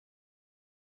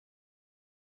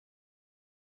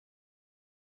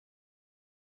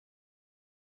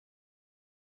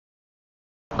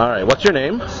All right, what's your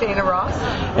name? Shaina Ross.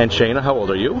 And Shaina, how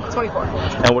old are you? 24.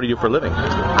 And what do you do for a living?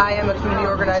 I am a community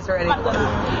organizer at Acorn.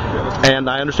 And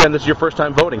I understand this is your first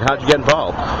time voting. How did you get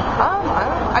involved?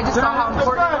 I just saw how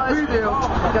important it was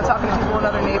through talking to people in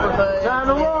other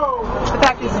neighborhoods. The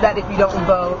fact is that if you don't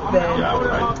vote, then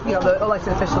the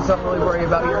elected officials don't really worry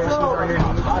about your issues or your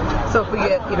needs. So if we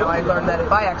get, I learned that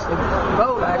if I actually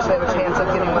vote, I actually have a chance of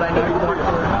getting what I need for the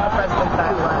president that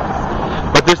I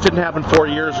elect. But this didn't happen 4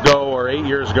 years ago or 8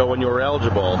 years ago when you were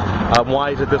eligible.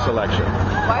 Why is it this election?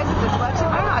 Why is it this election?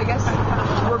 I don't know. I guess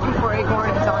working for Acorn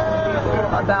and talking to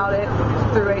people about it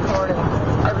through Acorn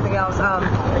and everything else,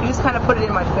 you just kind of put it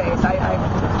in my face. I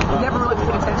never really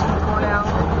paid attention before now,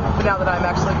 but now that I'm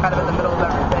actually kind of in the